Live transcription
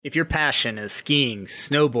If your passion is skiing,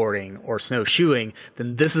 snowboarding, or snowshoeing,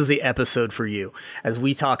 then this is the episode for you, as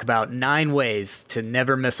we talk about 9 ways to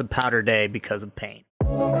never miss a powder day because of pain.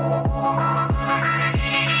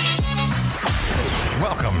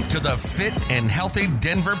 Welcome to the Fit and Healthy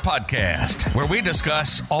Denver podcast, where we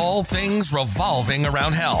discuss all things revolving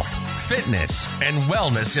around health, fitness, and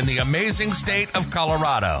wellness in the amazing state of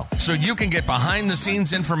Colorado, so you can get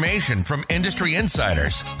behind-the-scenes information from industry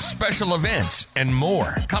insiders, special events, and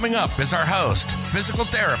more. Coming up is our host, physical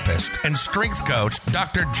therapist, and strength coach,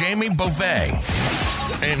 Dr. Jamie Beauvais.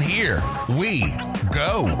 And here we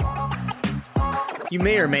go. You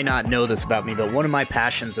may or may not know this about me, but one of my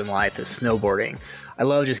passions in life is snowboarding. I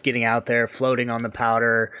love just getting out there, floating on the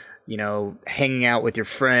powder, hanging out with your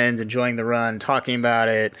friends, enjoying the run, talking about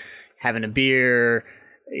it, having a beer,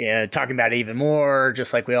 talking about it even more,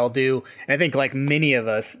 just like we all do. And I think like many of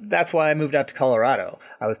us, that's why I moved out to Colorado.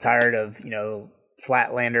 I was tired of,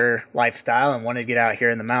 flatlander lifestyle and wanted to get out here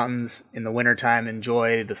in the mountains in the wintertime,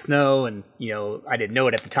 enjoy the snow. And, I didn't know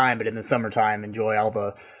it at the time, but in the summertime, enjoy all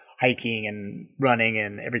the hiking and running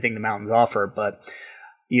and everything the mountains offer. But,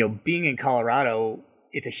 being in Colorado,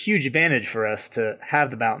 it's a huge advantage for us to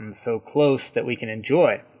have the mountains so close that we can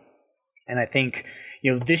enjoy. And I think,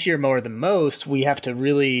 this year more than most, we have to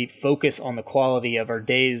really focus on the quality of our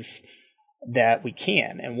days that we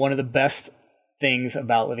can. And one of the best things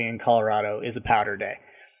about living in Colorado is a powder day.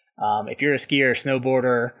 If you're a skier,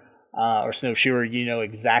 snowboarder, or snowshoer, you know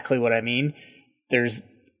exactly what I mean. There's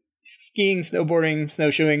skiing, snowboarding,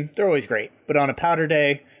 snowshoeing, they're always great. But on a powder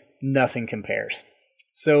day, nothing compares.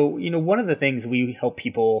 So, one of the things we help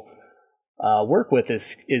people work with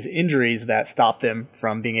is injuries that stop them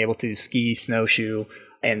from being able to ski, snowshoe,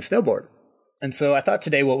 and snowboard. And so I thought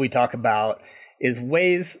today what we talk about is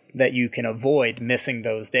ways that you can avoid missing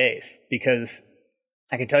those days. Because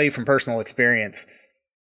I can tell you from personal experience,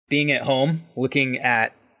 being at home, looking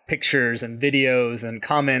at pictures and videos and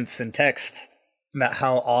comments and texts about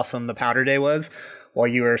how awesome the powder day was while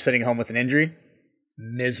you were sitting home with an injury,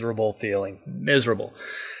 miserable feeling, miserable.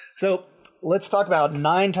 So let's talk about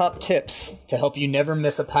 9 top tips to help you never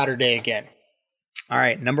miss a powder day again. All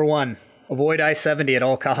right, number 1, avoid I-70 at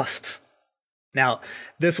all costs. Now,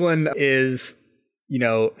 this one is,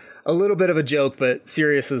 a little bit of a joke, but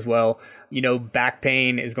serious as well. Back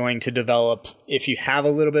pain is going to develop if you have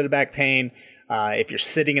a little bit of back pain. If you're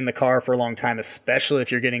sitting in the car for a long time, especially if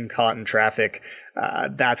you're getting caught in traffic,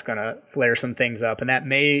 that's going to flare some things up. And that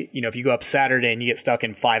may, if you go up Saturday and you get stuck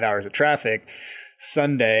in 5 hours of traffic,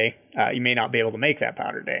 Sunday, you may not be able to make that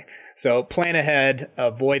powder day. So plan ahead,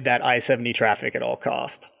 avoid that I-70 traffic at all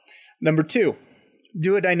costs. Number 2,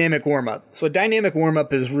 do a dynamic warm-up. So a dynamic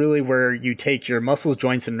warm-up is really where you take your muscles,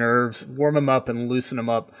 joints, and nerves, warm them up and loosen them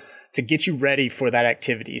up to get you ready for that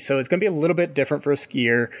activity. So it's going to be a little bit different for a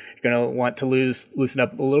skier. You're going to want to loosen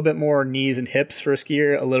up a little bit more knees and hips for a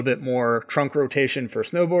skier, a little bit more trunk rotation for a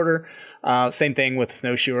snowboarder. Same thing with a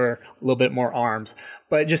snowshoer, a little bit more arms.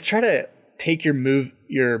 But just try to take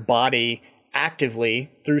your body actively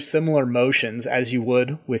through similar motions as you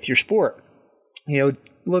would with your sport.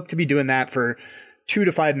 Look to be doing that for 2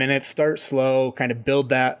 to 5 minutes, start slow, kind of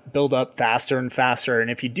build up faster and faster. And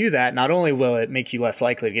if you do that, not only will it make you less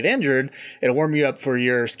likely to get injured, it'll warm you up for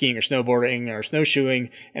your skiing or snowboarding or snowshoeing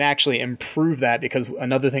and actually improve that, because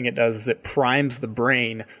another thing it does is it primes the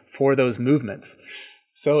brain for those movements.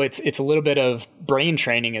 So it's a little bit of brain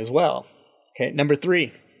training as well. Okay, number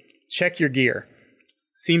 3, check your gear.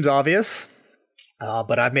 Seems obvious,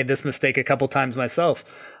 but I've made this mistake a couple times myself.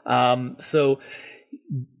 So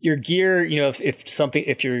your gear,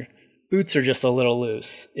 if your boots are just a little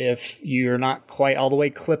loose, if you're not quite all the way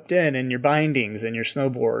clipped in your bindings and your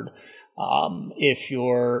snowboard, if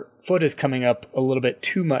your foot is coming up a little bit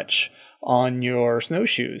too much on your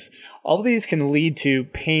snowshoes, all of these can lead to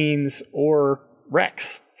pains or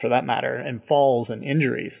wrecks for that matter, and falls and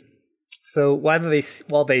injuries. So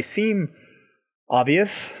while they seem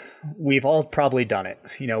obvious, we've all probably done it,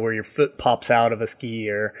 where your foot pops out of a ski,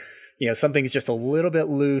 or something's just a little bit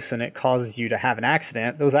loose and it causes you to have an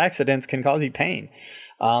accident. Those accidents can cause you pain.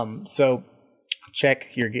 So check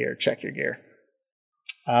your gear.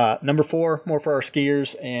 Number 4, more for our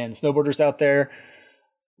skiers and snowboarders out there,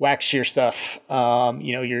 wax your stuff.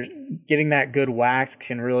 You're getting that good wax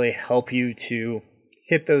can really help you to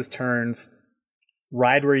hit those turns,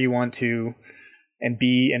 ride where you want to, and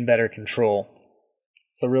be in better control.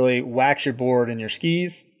 So really wax your board and your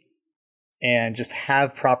skis, and just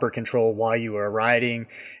have proper control while you are riding,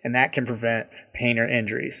 and that can prevent pain or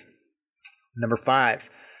injuries. Number 5,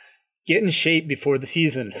 get in shape before the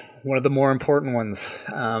season. One of the more important ones.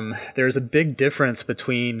 There's a big difference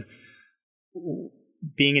between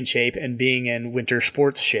being in shape and being in winter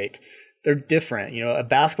sports shape. They're different. A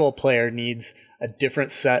basketball player needs a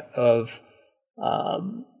different set of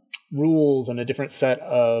rules and a different set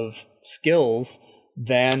of skills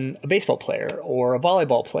than a baseball player or a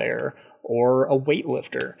volleyball player or a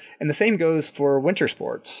weightlifter. And the same goes for winter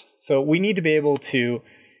sports. So we need to be able to,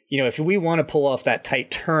 if we want to pull off that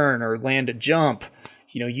tight turn or land a jump,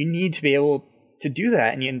 you need to be able to do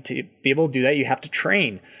that. And to be able to do that, you have to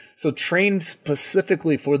train. So train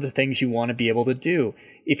specifically for the things you want to be able to do.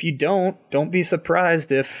 If you don't be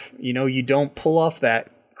surprised if, you don't pull off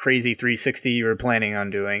that crazy 360 you were planning on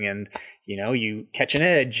doing and, you catch an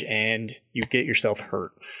edge and you get yourself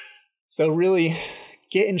hurt. So really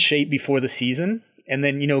get in shape before the season and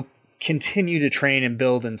then, continue to train and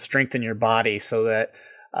build and strengthen your body so that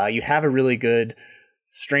you have a really good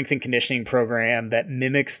strength and conditioning program that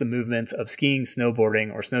mimics the movements of skiing,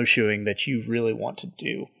 snowboarding, or snowshoeing that you really want to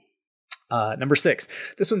do. Number 6,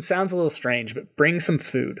 this one sounds a little strange, but bring some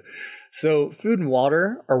food. So food and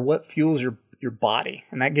water are what fuels your body,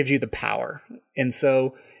 and that gives you the power. And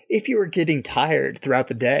so if you are getting tired throughout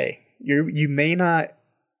the day, you may not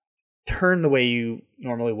turn the way you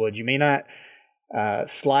normally would. You may not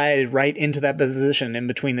slide right into that position in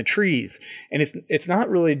between the trees. And it's not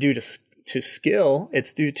really due to skill.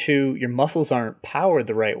 It's due to your muscles aren't powered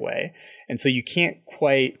the right way. And so you can't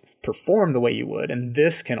quite perform the way you would. And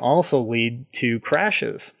this can also lead to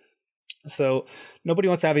crashes. So nobody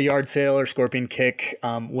wants to have a yard sale or scorpion kick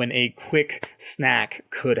when a quick snack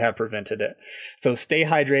could have prevented it. So stay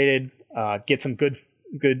hydrated, get some good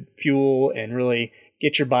fuel, and really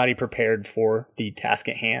get your body prepared for the task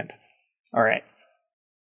at hand. All right.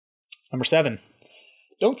 Number 7,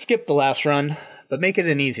 don't skip the last run, but make it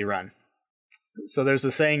an easy run. So there's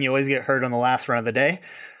a saying, you always get hurt on the last run of the day.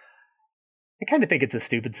 I kind of think it's a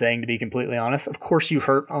stupid saying, to be completely honest. Of course you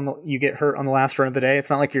get hurt on the last run of the day. It's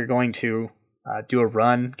not like you're going to do a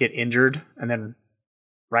run, get injured, and then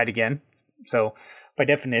ride again. So by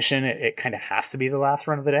definition, it kind of has to be the last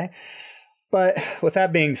run of the day. But with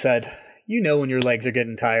that being said, when your legs are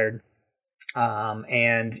getting tired,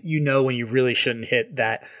 and when you really shouldn't hit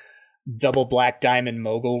that double black diamond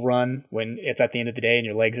mogul run when it's at the end of the day and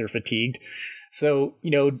your legs are fatigued. So,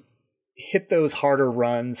 hit those harder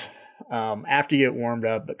runs after you get warmed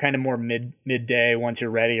up, but kind of more midday once you're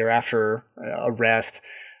ready or after a rest.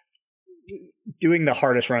 Doing the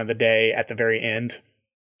hardest run of the day at the very end,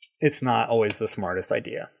 it's not always the smartest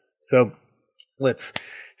idea. So let's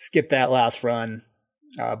skip that last run,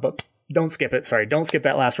 but don't skip it. Sorry, don't skip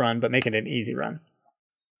that last run, but make it an easy run.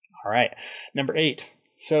 All right, number 8.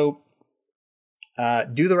 So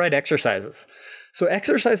do the right exercises. So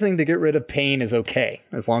exercising to get rid of pain is okay,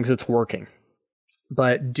 as long as it's working.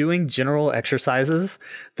 But doing general exercises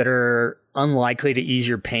that are unlikely to ease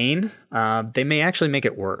your pain, they may actually make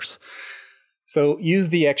it worse. So use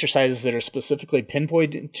the exercises that are specifically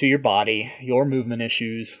pinpointed to your body, your movement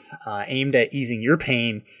issues, aimed at easing your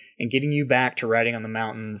pain and getting you back to riding on the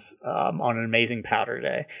mountains on an amazing powder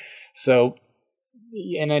day. So,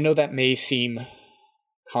 and I know that may seem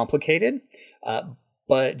complicated,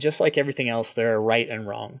 but just like everything else, there are right and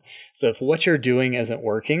wrong. So if what you're doing isn't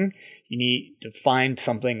working, you need to find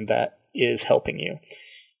something that is helping you.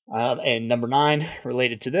 And number 9,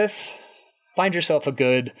 related to this, find yourself a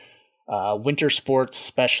good winter sports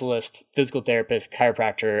specialist, physical therapist,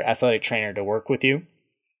 chiropractor, athletic trainer to work with you.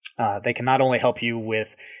 They can not only help you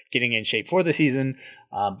with getting in shape for the season,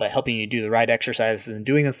 but helping you do the right exercises and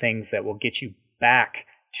doing the things that will get you back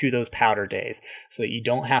to those powder days so that you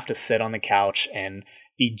don't have to sit on the couch and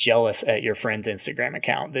be jealous at your friend's Instagram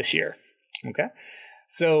account this year. Okay.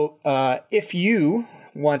 So if you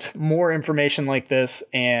want more information like this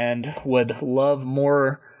and would love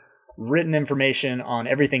more written information on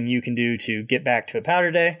everything you can do to get back to a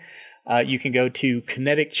powder day, you can go to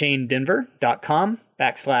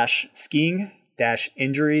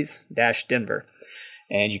kineticchaindenver.com/skiing-injuries-Denver.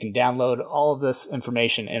 And you can download all of this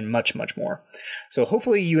information and much, much more. So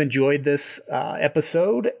hopefully you enjoyed this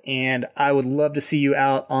episode, and I would love to see you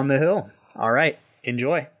out on the hill. All right,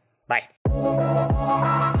 enjoy. Bye.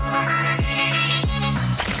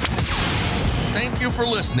 Thank you for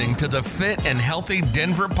listening to the Fit and Healthy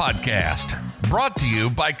Denver podcast, brought to you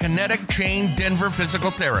by Kinetic Chain Denver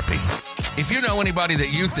Physical Therapy. If you know anybody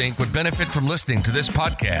that you think would benefit from listening to this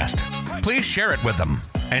podcast, please share it with them.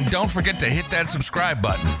 And don't forget to hit that subscribe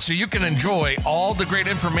button so you can enjoy all the great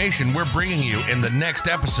information we're bringing you in the next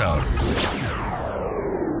episode.